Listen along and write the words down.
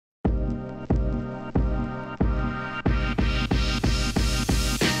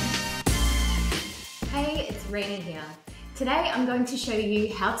Rainy here. Today I'm going to show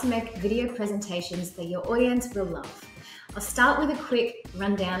you how to make video presentations that your audience will love. I'll start with a quick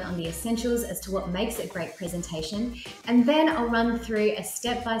rundown on the essentials as to what makes a great presentation, and then I'll run through a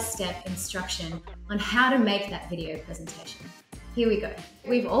step-by-step instruction on how to make that video presentation. Here we go.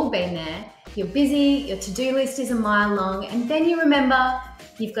 We've all been there. You're busy, your to-do list is a mile long, and then you remember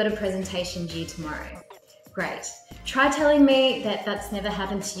you've got a presentation due tomorrow. Great. Try telling me that that's never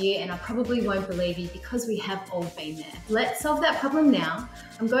happened to you and I probably won't believe you because we have all been there. Let's solve that problem now.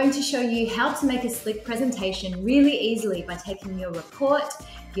 I'm going to show you how to make a slick presentation really easily by taking your report,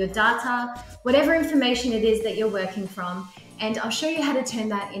 your data, whatever information it is that you're working from, and I'll show you how to turn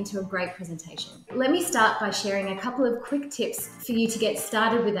that into a great presentation. Let me start by sharing a couple of quick tips for you to get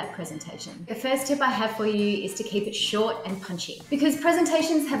started with that presentation. The first tip I have for you is to keep it short and punchy, because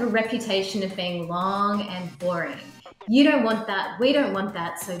presentations have a reputation of being long and boring. You don't want that, we don't want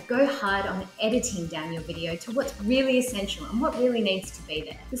that, so go hard on editing down your video to what's really essential and what really needs to be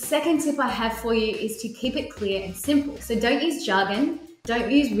there. The second tip I have for you is to keep it clear and simple. So don't use jargon, don't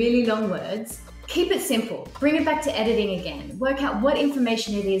use really long words. Keep it simple. Bring it back to editing again. Work out what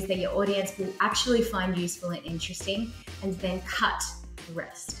information it is that your audience will actually find useful and interesting, and then cut the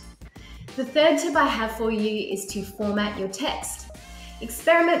rest. The third tip I have for you is to format your text.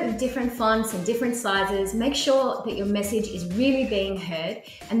 Experiment with different fonts and different sizes. Make sure that your message is really being heard,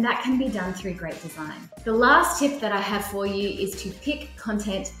 and that can be done through great design. The last tip that I have for you is to pick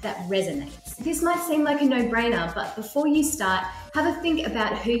content that resonates. This might seem like a no-brainer, but before you start, have a think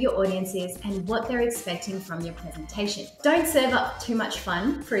about who your audience is and what they're expecting from your presentation. Don't serve up too much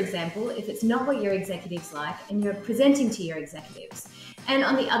fun, for example, if it's not what your executives like and you're presenting to your executives. And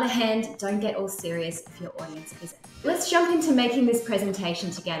on the other hand, don't get all serious if your audience isn't. Let's jump into making this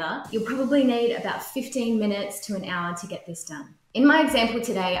presentation together. You'll probably need about 15 minutes to an hour to get this done. In my example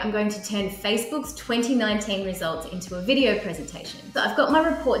today, I'm going to turn Facebook's 2019 results into a video presentation. So I've got my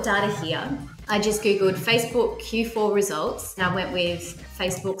report data here. I just Googled Facebook Q4 results, and I went with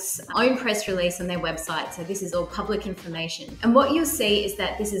Facebook's own press release on their website, so this is all public information. And what you'll see is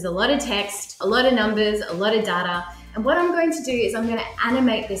that this is a lot of text, a lot of numbers, a lot of data, and what I'm going to do is I'm going to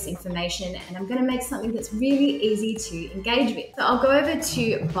animate this information and I'm going to make something that's really easy to engage with. So I'll go over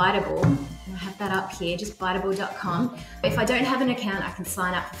to Biteable. I have that up here, just biteable.com. If I don't have an account, I can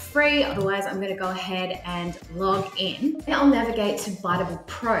sign up for free. Otherwise, I'm going to go ahead and log in. And I'll navigate to Biteable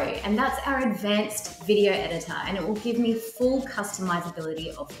Pro, and that's our advanced video editor, and it will give me full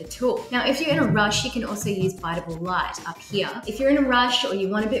customizability of the tool. Now, if you're in a rush, you can also use Biteable Lite up here. If you're in a rush or you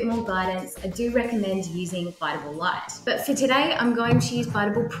want a bit more guidance, I do recommend using Biteable Lite. But for today, I'm going to use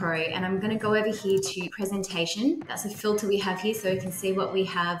Biteable Pro, and I'm going to go over here to presentation. That's a filter we have here, so you can see what we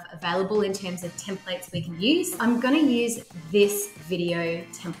have available in terms of templates we can use. I'm going to use this video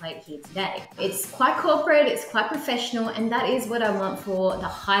template here today. It's quite corporate, it's quite professional, and that is what I want for the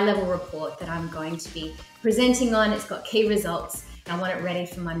high-level report that I'm going to be presenting on. It's got key results. I want it ready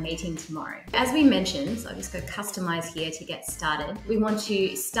for my meeting tomorrow. As we mentioned, so I'll just go customize here to get started. We want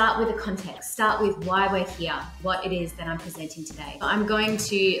to start with a context, start with why we're here, what it is that I'm presenting today. I'm going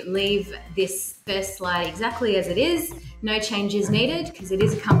to leave this first slide exactly as it is, no changes needed because it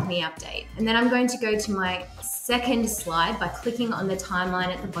is a company update. And then I'm going to go to my second slide by clicking on the timeline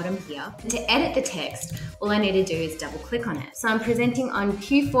at the bottom here. To edit the text, all I need to do is double click on it. So I'm presenting on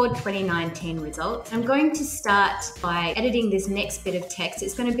Q4 2019 results. I'm going to start by editing this next bit of text.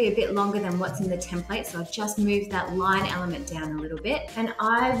 It's going to be a bit longer than what's in the template, so I've just moved that line element down a little bit. And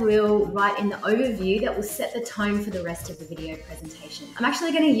I will write in the overview that will set the tone for the rest of the video presentation. I'm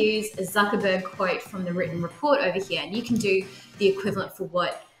actually going to use a Zuckerberg quote from the written report over here, and you can do the equivalent for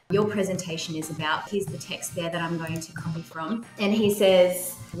what your presentation is about. Here's the text there that I'm going to copy from. And he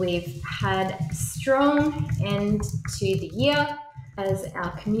says, "We've had a strong end to the year as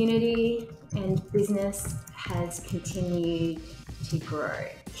our community and business has continued to grow."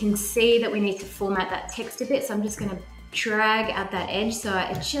 You can see that we need to format that text a bit, so I'm just going to drag out that edge so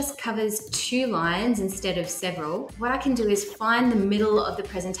it just covers 2 lines instead of several. What I can do is find the middle of the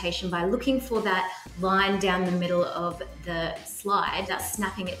presentation by looking for that line down the middle of the slide, that's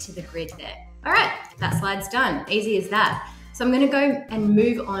snapping it to the grid there. All right, that slide's done, easy as that. So I'm going to go and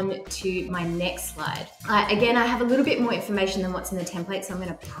move on to my next slide. Again, I have a little bit more information than what's in the template, so I'm going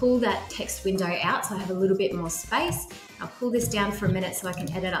to pull that text window out so I have a little bit more space. I'll pull this down for a minute so I can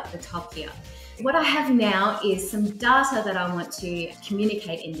edit up the top here. What I have now is some data that I want to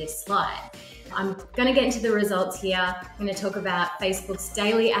communicate in this slide. I'm going to get into the results here. I'm going to talk about Facebook's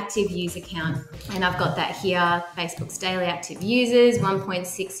daily active user count, and I've got that here. Facebook's daily active users,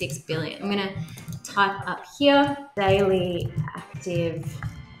 1.66 billion. I'm going to type up here, daily active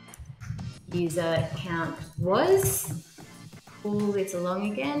user count was. Pull this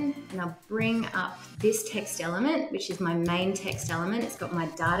along again, and I'll bring up this text element, which is my main text element. It's got my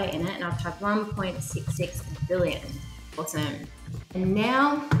data in it, and I'll type 1.66 billion. Awesome. And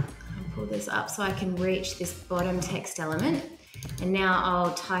now I'll pull this up so I can reach this bottom text element. And now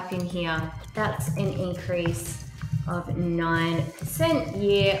I'll type in here, that's an increase of 9%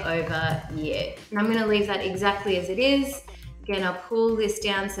 year over year. And I'm gonna leave that exactly as it is. Again, I'll pull this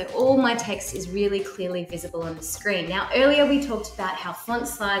down so all my text is really clearly visible on the screen. Now, earlier we talked about how font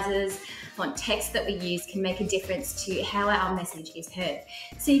sizes, font text that we use can make a difference to how our message is heard.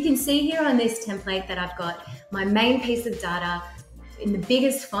 So you can see here on this template that I've got my main piece of data in the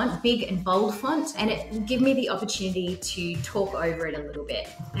biggest font, big and bold font, and it will give me the opportunity to talk over it a little bit,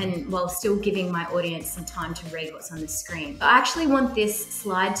 and while still giving my audience some time to read what's on the screen. I actually want this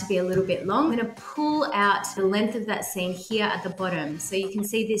slide to be a little bit long. I'm going to pull out the length of that scene here at the bottom. So you can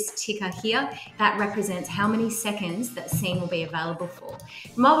see this ticker here, that represents how many seconds that scene will be available for.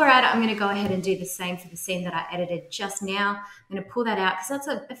 And while we're at it, I'm going to go ahead and do the same for the scene that I edited just now. I'm going to pull that out because that's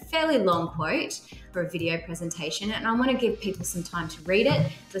a fairly long quote for a video presentation, and I want to give people some time to read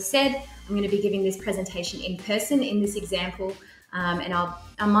it. As I said, I'm going to be giving this presentation in person in this example, and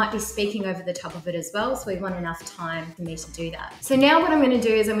I might be speaking over the top of it as well, so we want enough time for me to do that. So now what I'm going to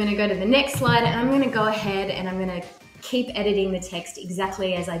do is I'm going to go to the next slide, and I'm going to go ahead and I'm going to keep editing the text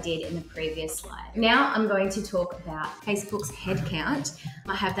exactly as I did in the previous slide. Now I'm going to talk about Facebook's headcount.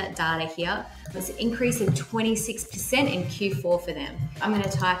 I have that data here. It's an increase of 26% in Q4 for them. I'm going to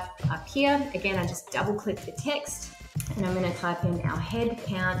type up here. Again, I just double click the text, and I'm going to type in our head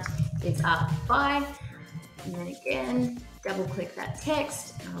count is up by, and then again, double click that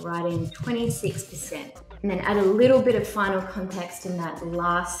text, and I'll write in 26%. And then add a little bit of final context in that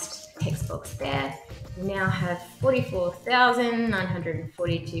last text box there. We now have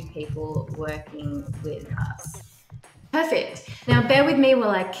 44,942 people working with us. Perfect. Now bear with me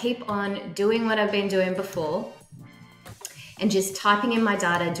while I keep on doing what I've been doing before and just typing in my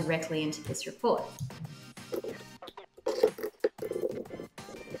data directly into this report.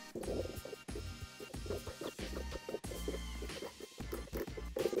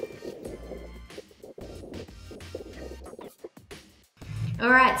 All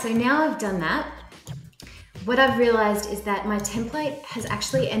right, so now I've done that, what I've realized is that my template has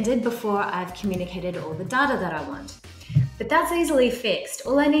actually ended before I've communicated all the data that I want. But that's easily fixed.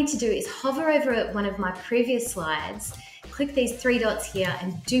 All I need to do is hover over one of my previous slides, click these three dots here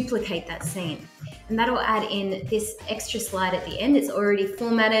and duplicate that scene. And that'll add in this extra slide at the end. It's already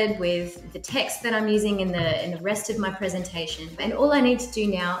formatted with the text that I'm using in the rest of my presentation. And all I need to do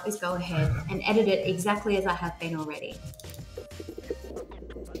now is go ahead and edit it exactly as I have been already.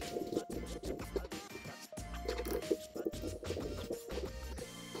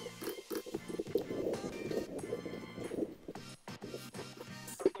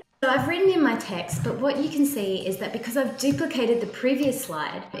 So I've written in my text, but what you can see is that because I've duplicated the previous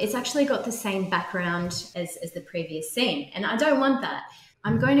slide, it's actually got the same background as the previous scene, and I don't want that.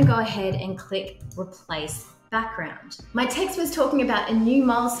 I'm going to go ahead and click Replace Background. My text was talking about a new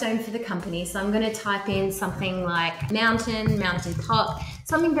milestone for the company, so I'm going to type in something like mountain, mountaintop,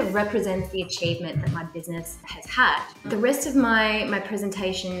 something that represents the achievement that my business has had. The rest of my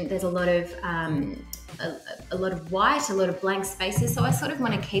presentation, there's a lot of white, a lot of blank spaces, so I sort of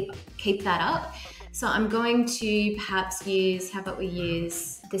want to keep that up. So I'm going to perhaps use, how about we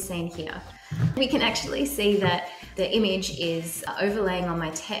use the scene here. We can actually see that the image is overlaying on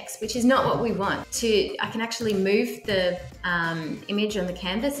my text, which is not what we want. I can actually move the image on the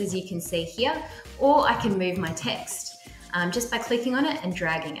canvas, as you can see here, or I can move my text just by clicking on it and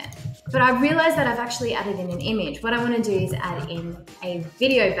dragging it. But I realized that I've actually added in an image. What I want to do is add in a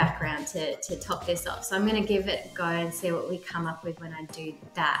video background to top this off. So I'm going to give it a go and see what we come up with when I do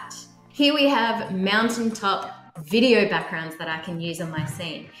that. Here we have mountaintop video backgrounds that I can use on my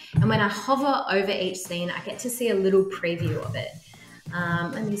scene. And when I hover over each scene, I get to see a little preview of it.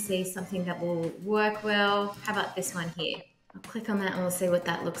 Let me see something that will work well. How about this one here? I'll click on that and we'll see what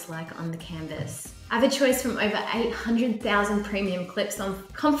that looks like on the canvas. I have a choice from over 800,000 premium clips, so I'm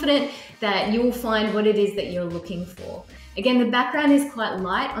confident that you will find what it is that you're looking for. Again, the background is quite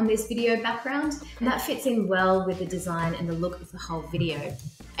light on this video background, and that fits in well with the design and the look of the whole video.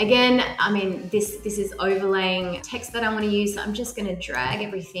 Again, I mean, this is overlaying text that I want to use, so I'm just going to drag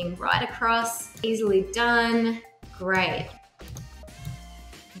everything right across. Easily done. Great.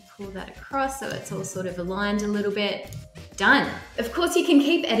 Pull that across so it's all sort of aligned a little bit. Done. Of course, you can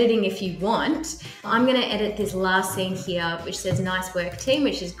keep editing if you want. I'm going to edit this last scene here, which says nice work team,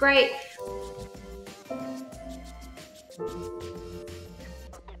 which is great.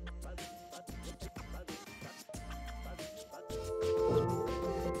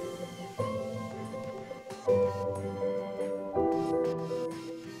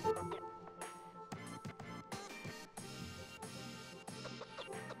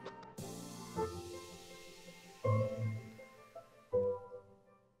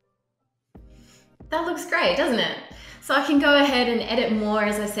 That looks great, doesn't it? So I can go ahead and edit more,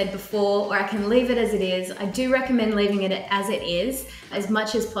 as I said before, or I can leave it as it is. I do recommend leaving it as it is as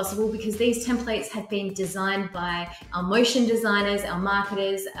much as possible because these templates have been designed by our motion designers, our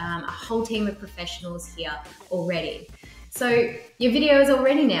marketers, a whole team of professionals here already. So your video is all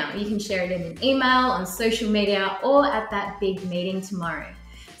ready now. You can share it in an email, on social media, or at that big meeting tomorrow.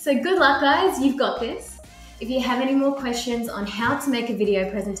 So good luck, guys, you've got this. If you have any more questions on how to make a video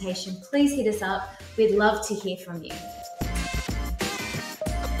presentation, please hit us up. We'd love to hear from you.